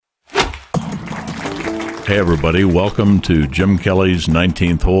Hey everybody, welcome to Jim Kelly's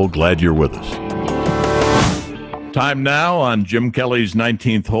 19th Hole. Glad you're with us. Time now on Jim Kelly's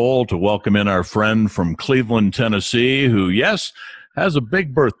 19th Hole to welcome in our friend from Cleveland, Tennessee, who, yes, has a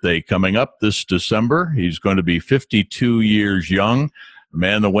big birthday coming up this December. He's going to be 52 years young. A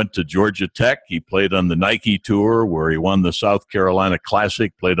man that went to Georgia Tech. He played on the Nike Tour, where he won the South Carolina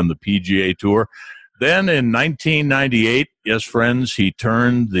Classic, played on the PGA Tour. Then in 1998, yes, friends, he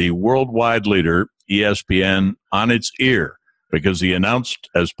turned the worldwide leader, ESPN, on its ear because he announced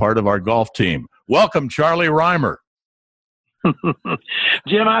as part of our golf team. Welcome, Charlie Rymer.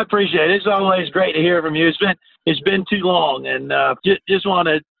 Jim, I appreciate it. It's always great to hear from you. It's been too long, and just want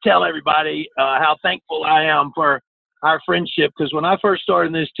to tell everybody how thankful I am for our friendship, because when I first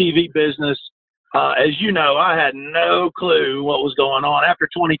started in this TV business, as you know, I had no clue what was going on. After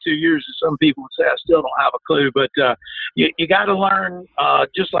 22 years, some people would say I still don't have a clue, but you got to learn,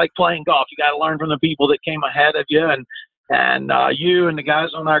 just like playing golf. You got to learn from the people that came ahead of you, and you and the guys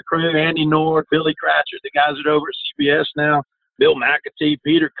on our crew, Andy Nord, Billy Cratchit, the guys that are over at CBS now, Bill McAtee,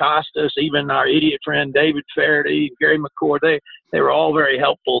 Peter Costas, even our idiot friend David Faraday, Gary McCord, they were all very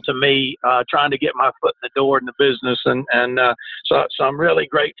helpful to me trying to get my foot in the door in the business. So I'm really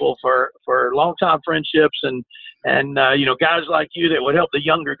grateful for long-time friendships and guys like you that would help the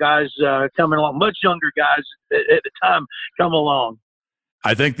younger guys coming along, much younger guys at the time come along.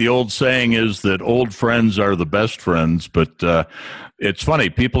 I think the old saying is that old friends are the best friends, but it's funny.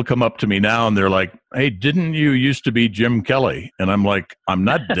 People come up to me now and they're like, hey, didn't you used to be Jim Kelly? And I'm like, I'm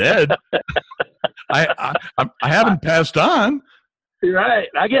not dead. I haven't passed on. Right.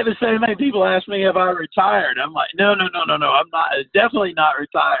 I get the same thing. People ask me if I retired. I'm like, no. I'm not. Definitely not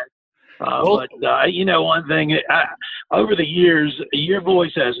retired. But one thing, over the years, your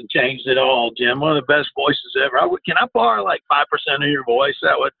voice hasn't changed at all, Jim. One of the best voices ever. Can I borrow like 5% of your voice?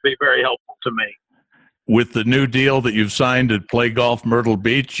 That would be very helpful to me. With the new deal that you've signed at Play Golf Myrtle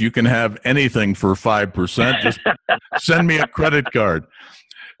Beach, you can have anything for 5%. Just send me a credit card.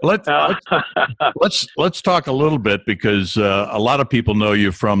 Let's talk a little bit, because a lot of people know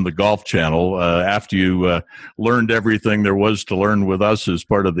you from the Golf Channel after you learned everything there was to learn with us as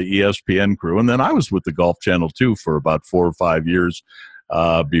part of the ESPN crew. And then I was with the Golf Channel, too, for about 4 or 5 years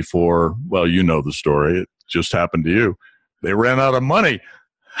before, well, you know the story. It just happened to you. They ran out of money.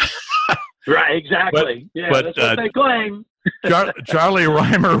 Right, exactly. But that's what they claim. Charlie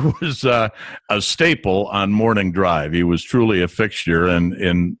Rymer was a staple on Morning Drive. He was truly a fixture, and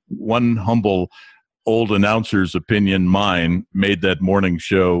in one humble old announcer's opinion, mine, made that morning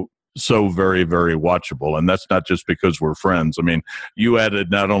show so very, very watchable. And that's not just because we're friends. I mean, you added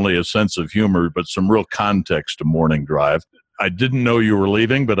not only a sense of humor, but some real context to Morning Drive. I didn't know you were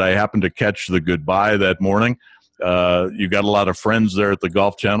leaving, but I happened to catch the goodbye that morning. You got a lot of friends there at the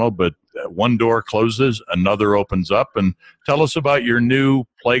Golf Channel, but one door closes, another opens up. And tell us about your new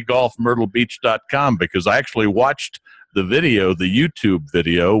playgolfmyrtlebeach.com, because I actually watched the video, the YouTube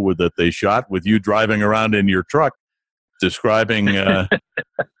video that they shot with you driving around in your truck, describing.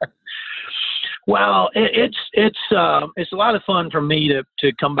 Well, it's a lot of fun for me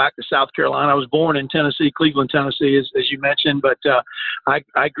to come back to South Carolina. I was born in Tennessee, Cleveland, Tennessee, as you mentioned, but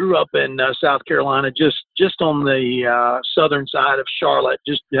I grew up in South Carolina, just on the southern side of Charlotte,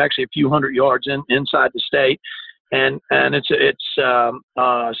 just actually a few hundred yards inside the state. And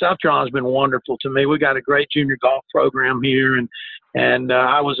South Carolina's been wonderful to me. We got a great junior golf program here, and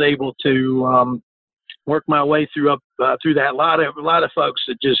I was able to work my way through that. A lot of folks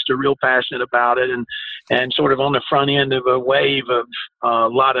that just are real passionate about it, and sort of on the front end of a wave of a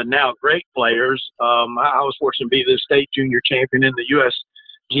lot of now great players. I was fortunate to be the state junior champion in the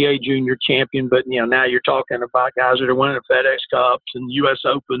USGA junior champion, but now you're talking about guys that are winning the FedEx Cups and US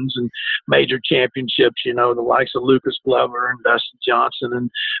Opens and major championships. The likes of Lucas Glover and Dustin Johnson and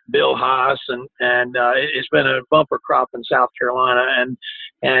Bill Haas, and it's been a bumper crop in South Carolina,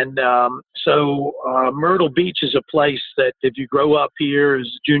 so Myrtle Beach is a place that if you grow up here as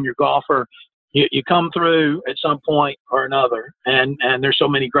a junior golfer, you come through at some point or another, and there's so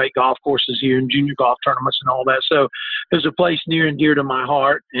many great golf courses here and junior golf tournaments and all that. So there's a place near and dear to my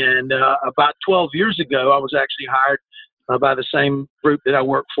heart. And about 12 years ago, I was actually hired by the same group that I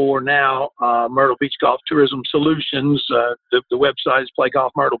work for now, Myrtle Beach Golf Tourism Solutions. The website is Play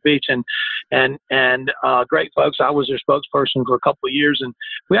Golf Myrtle Beach, and great folks. I was their spokesperson for a couple of years, and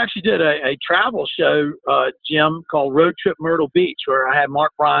we actually did a travel show, Jim, called Road Trip Myrtle Beach, where I had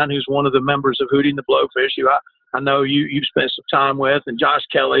Mark Bryan, who's one of the members of Hootie and the Blowfish, who I know you've spent some time with, and Josh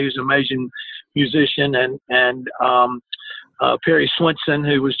Kelly, who's an amazing musician, and Perry Swinson,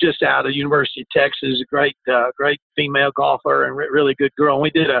 who was just out of University of Texas, a great female golfer and really good girl. And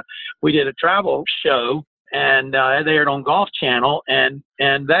we did a travel show and it aired on Golf Channel, and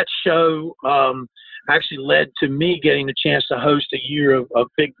that show actually led to me getting the chance to host a year of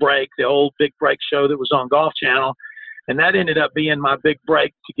Big Break, the old Big Break show that was on Golf Channel. And that ended up being my big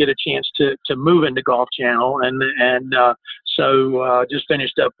break to get a chance to move into Golf Channel. So just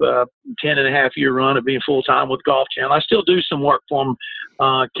finished up a 10.5-year run of being full-time with Golf Channel. I still do some work for them,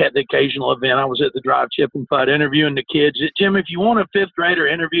 the occasional event. I was at the Drive, Chip, and Putt interviewing the kids. Jim, if you want a fifth grader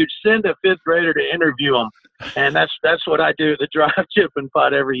interviewed, send a fifth grader to interview them. And that's what I do at the Drive, Chip, and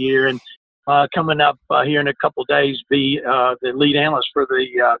Putt every year. And coming up here in a couple of days, be the lead analyst for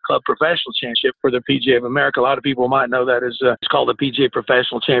the Club Professional Championship for the PGA of America. A lot of people might know that as it's called the PGA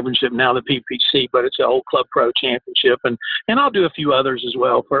Professional Championship, now the PPC, but it's the old Club Pro Championship. And I'll do a few others as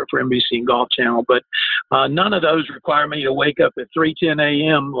well for NBC and Golf Channel. But none of those require me to wake up at 3:10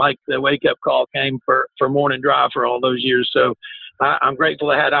 a.m. like the wake-up call came for Morning Drive for all those years. So I'm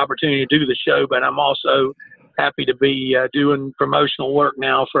grateful I had the opportunity to do the show, but I'm also happy to be doing promotional work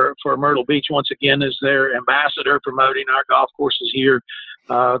now for Myrtle Beach once again as their ambassador, promoting our golf courses here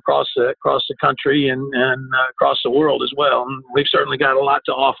across the country and across the world as well. And we've certainly got a lot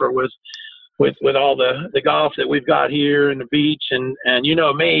to offer with all the golf that we've got here and the beach and you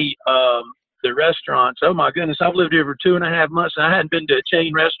know me, the restaurants. Oh my goodness, I've lived here for 2.5 months and I hadn't been to a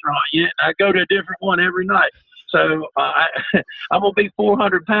chain restaurant yet. I go to a different one every night. So I'm going to be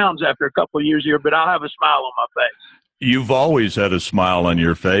 400 pounds after a couple of years here, but I'll have a smile on my face. You've always had a smile on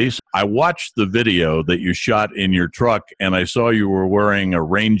your face. I watched the video that you shot in your truck, and I saw you were wearing a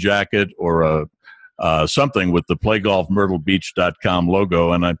rain jacket or something with the playgolfmyrtlebeach.com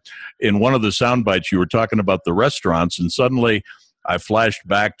logo. And in one of the sound bites, you were talking about the restaurants, and suddenly I flashed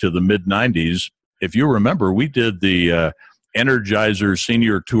back to the mid-'90s. If you remember, we did the Energizer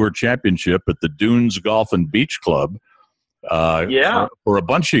Senior Tour Championship at the Dunes Golf and Beach Club for a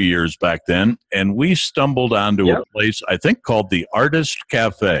bunch of years back then, and we stumbled onto a place I think called the Artist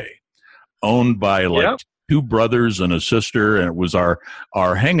Cafe, owned by two brothers and a sister, and it was our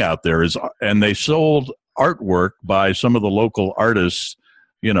hangout there. And they sold artwork by some of the local artists,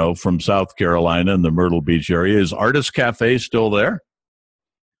 you know, from South Carolina and the Myrtle Beach area. Is Artist Cafe still there?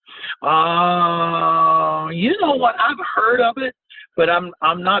 You know what? I've heard of it, but I'm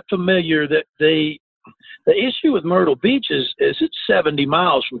not familiar. That the issue with Myrtle Beach is it's 70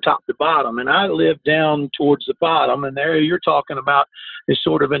 miles from top to bottom, and I live down towards the bottom, and the area you're talking about is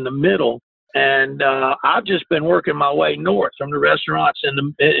sort of in the middle. And I've just been working my way north from the restaurants in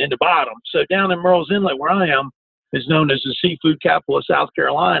the bottom. So down in Murrells Inlet, where I am, is known as the seafood capital of South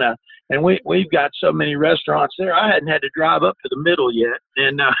Carolina. And we've got so many restaurants there. I hadn't had to drive up to the middle yet,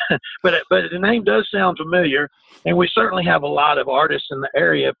 and but the name does sound familiar. And we certainly have a lot of artists in the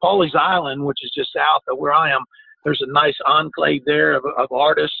area. Pawleys Island, which is just south of where I am, there's a nice enclave there of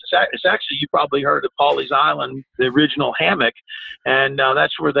artists. It's actually, you probably heard of Pawleys Island, the original hammock, and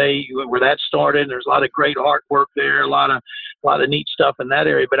that's where that started. There's a lot of great artwork there, a lot of neat stuff in that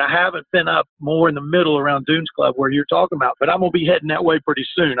area. But I haven't been up more in the middle around Dunes Club where you're talking about. But I'm gonna be heading that way pretty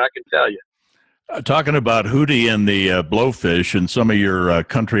soon, I can tell you. Talking about Hootie and the Blowfish and some of your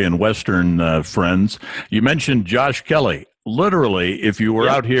country and western friends, you mentioned Josh Kelly. Literally, if you were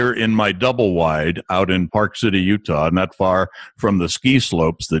out here in my double wide out in Park City, Utah, not far from the ski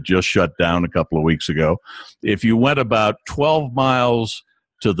slopes that just shut down a couple of weeks ago, if you went about 12 miles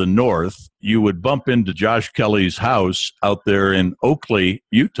to the north, you would bump into Josh Kelly's house out there in Oakley,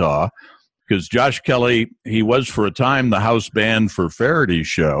 Utah, because Josh Kelly, he was for a time the house band for Faraday's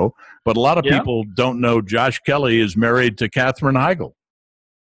show, but a lot of people don't know Josh Kelly is married to Katherine Heigl.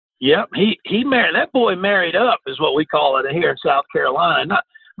 Yep, he married. That boy married up is what we call it here in South Carolina. Not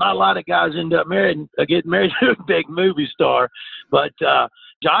a lot of guys end up getting married to a big movie star, but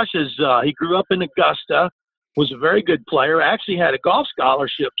Josh he grew up in Augusta, was a very good player. Actually had a golf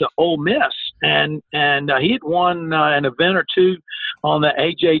scholarship to Ole Miss, and he had won an event or two on the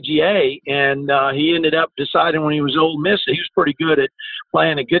AJGA, and he ended up deciding when he was Ole Miss that he was pretty good at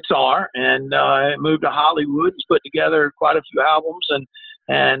playing a guitar, and moved to Hollywood and put together quite a few albums.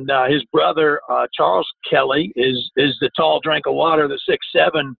 And his brother, Charles Kelly, is the tall drink of water, the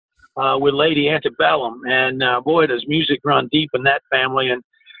 6'7", with Lady Antebellum. And boy, does music run deep in that family.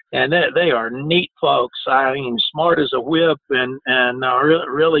 And they are neat folks. I mean, smart as a whip and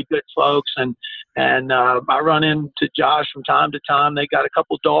really good folks. And I run into Josh from time to time. They got a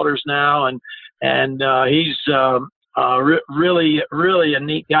couple daughters now, and he's really a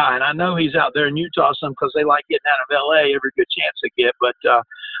neat guy. And I know he's out there in Utah some because they like getting out of LA every good chance they get. But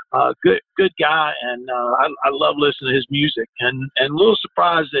good guy, and I love listening to his music. And a little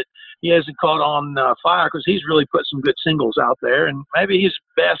surprised that he hasn't caught on fire because he's really put some good singles out there. And maybe he's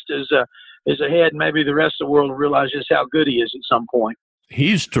best as is ahead. Maybe the rest of the world will realize just how good he is at some point.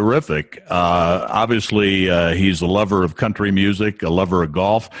 He's terrific. Obviously, he's a lover of country music, a lover of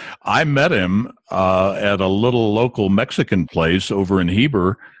golf. I met him at a little local Mexican place over in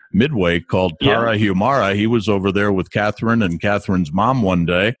Heber, Midway, called Tara Humara. He was over there with Catherine and Catherine's mom one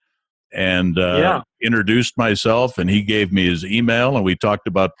day, and introduced myself, and he gave me his email, and we talked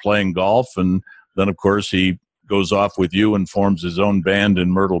about playing golf. And then, of course, he goes off with you and forms his own band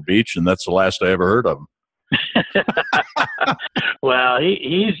in Myrtle Beach, and that's the last I ever heard of him. Well,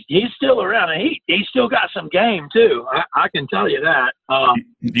 he's still around, and he still got some game too. I can tell you that.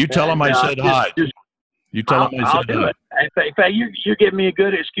 You tell him I said hi. You tell him I said hi. I'll do it. In fact, you give me a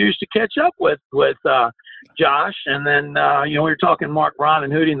good excuse to catch up with Josh, and then we were talking Mark Ron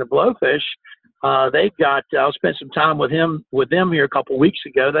and Hootie and the Blowfish. They've got. I'll spend some time with them here a couple of weeks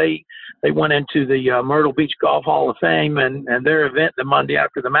ago. They went into the Myrtle Beach Golf Hall of Fame and their event the Monday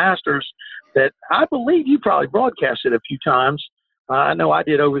after the Masters. That I believe you probably broadcasted a few times. I know I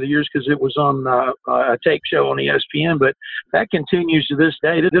did over the years because it was on a tape show on ESPN. But that continues to this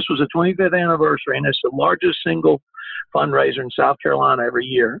day. This was a 25th anniversary, and it's the largest single fundraiser in South Carolina every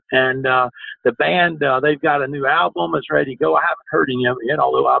year. And the band, they've got a new album. It's ready to go. I haven't heard any of it yet,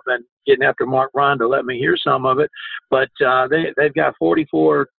 although I've been getting after Mark Ron to let me hear some of it. But they've got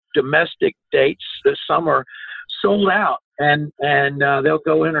 44 domestic dates this summer sold out. And they'll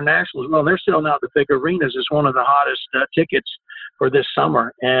go international as well. They're selling out the big arenas. It's one of the hottest tickets for this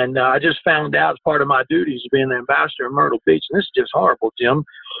summer. And I just found out as part of my duties being the ambassador of Myrtle Beach, and this is just horrible, Jim.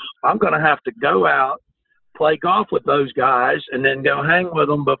 I'm going to have to go out, play golf with those guys, and then go hang with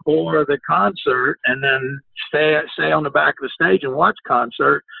them before the concert, and then stay on the back of the stage and watch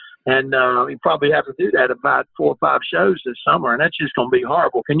concert. And you probably have to do that about 4 or 5 shows this summer, and that's just going to be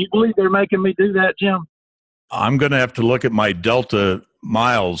horrible. Can you believe they're making me do that, Jim? I'm going to have to look at my Delta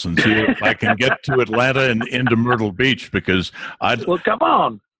miles and see if I can get to Atlanta and into Myrtle Beach, because Well, come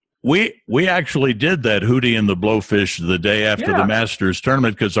on. We actually did that Hootie and the Blowfish the day after the Masters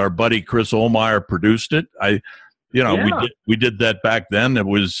tournament because our buddy Chris Olmeyer produced it. We did that back then. It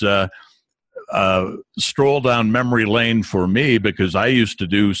was stroll down memory lane for me because I used to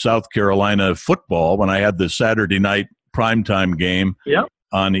do South Carolina football when I had the Saturday night primetime game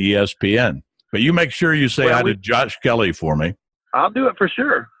on ESPN. But you make sure you say hi to Josh Kelly for me. I'll do it for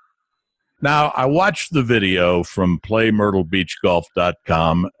sure. Now, I watched the video from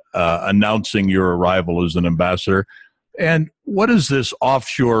PlayMyrtleBeachGolf.com announcing your arrival as an ambassador. And what is this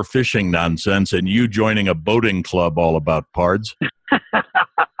offshore fishing nonsense and you joining a boating club all about, Pards?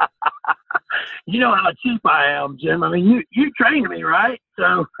 You know how cheap I am, Jim. I mean, you trained me, right?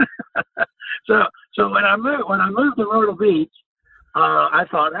 So when I moved to Myrtle Beach, I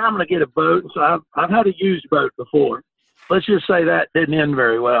thought I'm going to get a boat. So I've had a used boat before. Let's just say that didn't end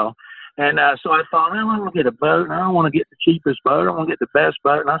very well. And so I thought, I want to get a boat, and I don't want to get the cheapest boat. I want to get the best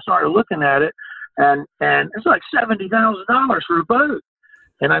boat. And I started looking at it, and it's like $70,000 for a boat.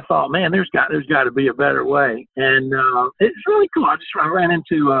 And I thought, man, there's got to be a better way. And it's really cool. I ran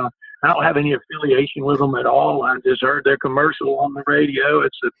into I don't have any affiliation with them at all. I just heard their commercial on the radio.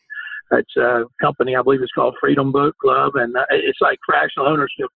 It's a company, I believe it's called Freedom Boat Club, and it's like fractional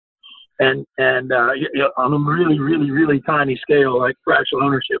ownership. And on a really, really, really tiny scale, like fractional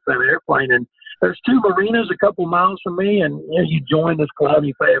ownership of an airplane. And there's 2 marinas a couple miles from me, and you join this club,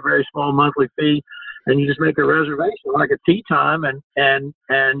 you pay a very small monthly fee, and you just make a reservation, like a tea time, and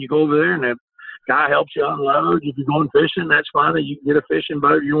you go over there, and the guy helps you unload. If you're going fishing, that's fine. You can get a fishing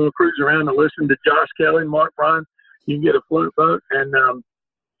boat. You want to cruise around and listen to Josh Kelly and Mark Bryan, you can get a float boat, and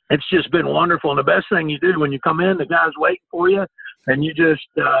it's just been wonderful. And the best thing you do when you come in, the guy's waiting for you, and you just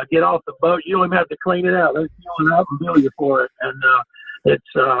get off the boat. You don't even have to clean it out. They fill it up and bill you for it. And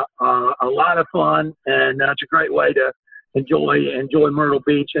it's a lot of fun, and it's a great way to enjoy Myrtle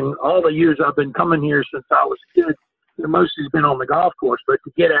Beach. And all the years I've been coming here since I was a kid, mostly has been on the golf course. But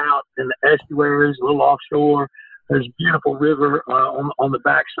to get out in the estuaries, a little offshore, there's a beautiful river on the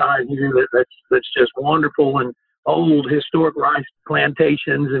backside here that's just wonderful, and old historic rice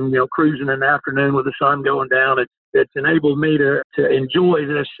plantations, and cruising in the afternoon with the sun going down. It's enabled me to enjoy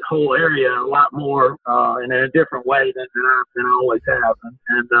this whole area a lot more in a different way than I always have,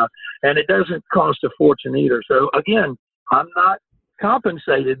 and it doesn't cost a fortune either. So again, I'm not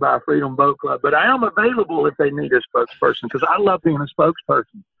compensated by Freedom Boat Club, but I am available if they need a spokesperson, because I love being a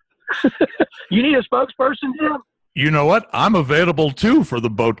spokesperson. You need a spokesperson, Jim? You know what? I'm available too for the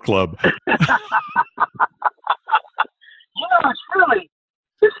boat club.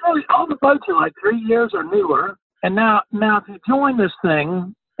 It's really all the boats are like 3 years or newer. And now if you join this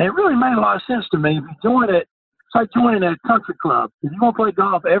thing, it really made a lot of sense to me. If you join it It's like joining a country club. If you want to play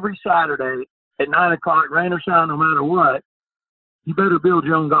golf every Saturday at 9 o'clock, rain or shine, no matter what, you better build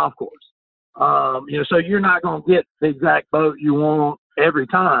your own golf course. So you're not going to get the exact boat you want every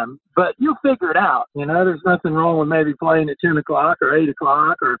time, but you'll figure it out. There's nothing wrong with maybe playing at 10 o'clock or 8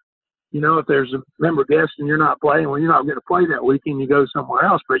 o'clock, or, if there's a member guest and you're not playing, well, you're not going to play that weekend, you go somewhere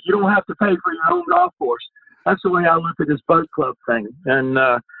else, but you don't have to pay for your own golf course. That's the way I look at this boat club thing. And,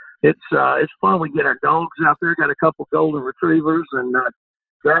 it's fun. We get our dogs out there, got a couple golden retrievers, and,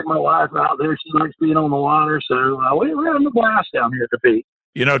 drag my wife out there. She likes being on the water. So we're having a blast down here at the beach.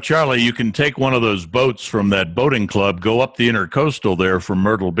 Charlie, you can take one of those boats from that boating club, go up the intercoastal there from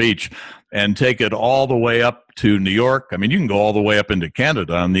Myrtle Beach, and take it all the way up to New York. I mean, you can go all the way up into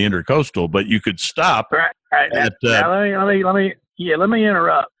Canada on the intercoastal, but you could stop. Right. At, let me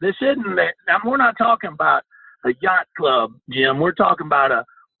interrupt. This isn't that. Now, we're not talking about a yacht club, Jim. We're talking about a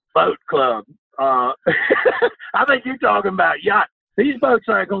boat club. I think you're talking about yacht. These boats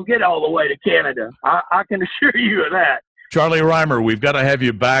aren't going to get all the way to Canada. I can assure you of that. Charlie Rymer, we've got to have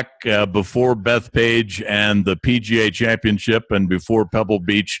you back before Bethpage and the PGA Championship and before Pebble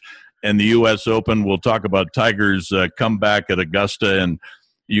Beach and the U.S. Open. We'll talk about Tiger's comeback at Augusta, and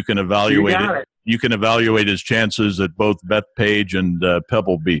you can evaluate it. You can evaluate his chances at both Bethpage and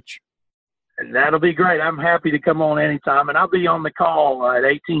Pebble Beach. And that'll be great. I'm happy to come on anytime, and I'll be on the call at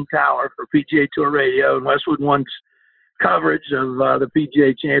 18 Tower for PGA Tour Radio and Westwood One's coverage of the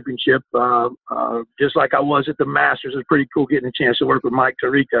PGA Championship, just like I was at the Masters. It's pretty cool getting a chance to work with Mike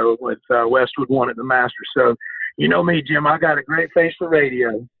Tirico with Westwood One at the Masters. So, you know me, Jim, I got a great face for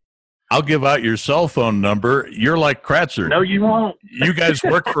radio. I'll give out your cell phone number. You're like Kratzer. No, you won't. You guys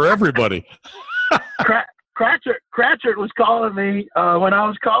work for everybody. Kratzer was calling me when I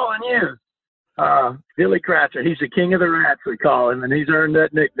was calling you. Billy Kratzer. He's the king of the rats, we call him, and he's earned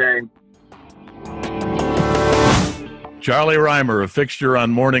that nickname. Charlie Rymer, a fixture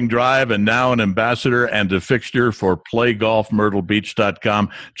on Morning Drive and now an ambassador and a fixture for PlayGolfMyrtleBeach.com.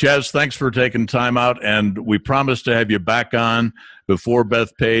 Chaz, thanks for taking time out, and we promise to have you back on before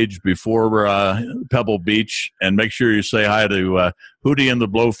Bethpage, before Pebble Beach, and make sure you say hi to Hootie and the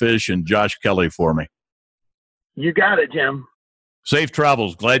Blowfish and Josh Kelly for me. You got it, Jim. Safe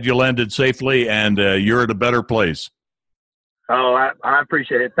travels. Glad you landed safely, and you're at a better place. Oh, I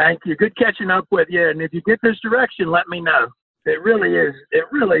appreciate it. Thank you. Good catching up with you. And if you get this direction, let me know. It really is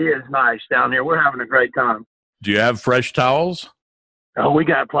nice down here. We're having a great time. Do you have fresh towels? Oh, we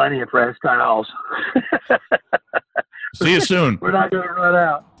got plenty of fresh towels. See you soon. We're not going to run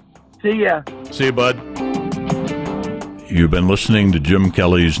out. See ya. See you, bud. You've been listening to Jim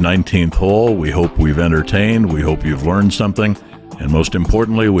Kelly's 19th Hole. We hope we've entertained. We hope you've learned something. And most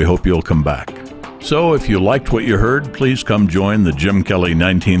importantly, we hope you'll come back. So if you liked what you heard, please come join the Jim Kelly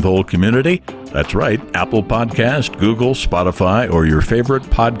 19th Hole community. That's right, Apple Podcast, Google, Spotify, or your favorite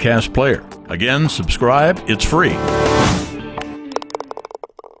podcast player. Again, subscribe. It's free.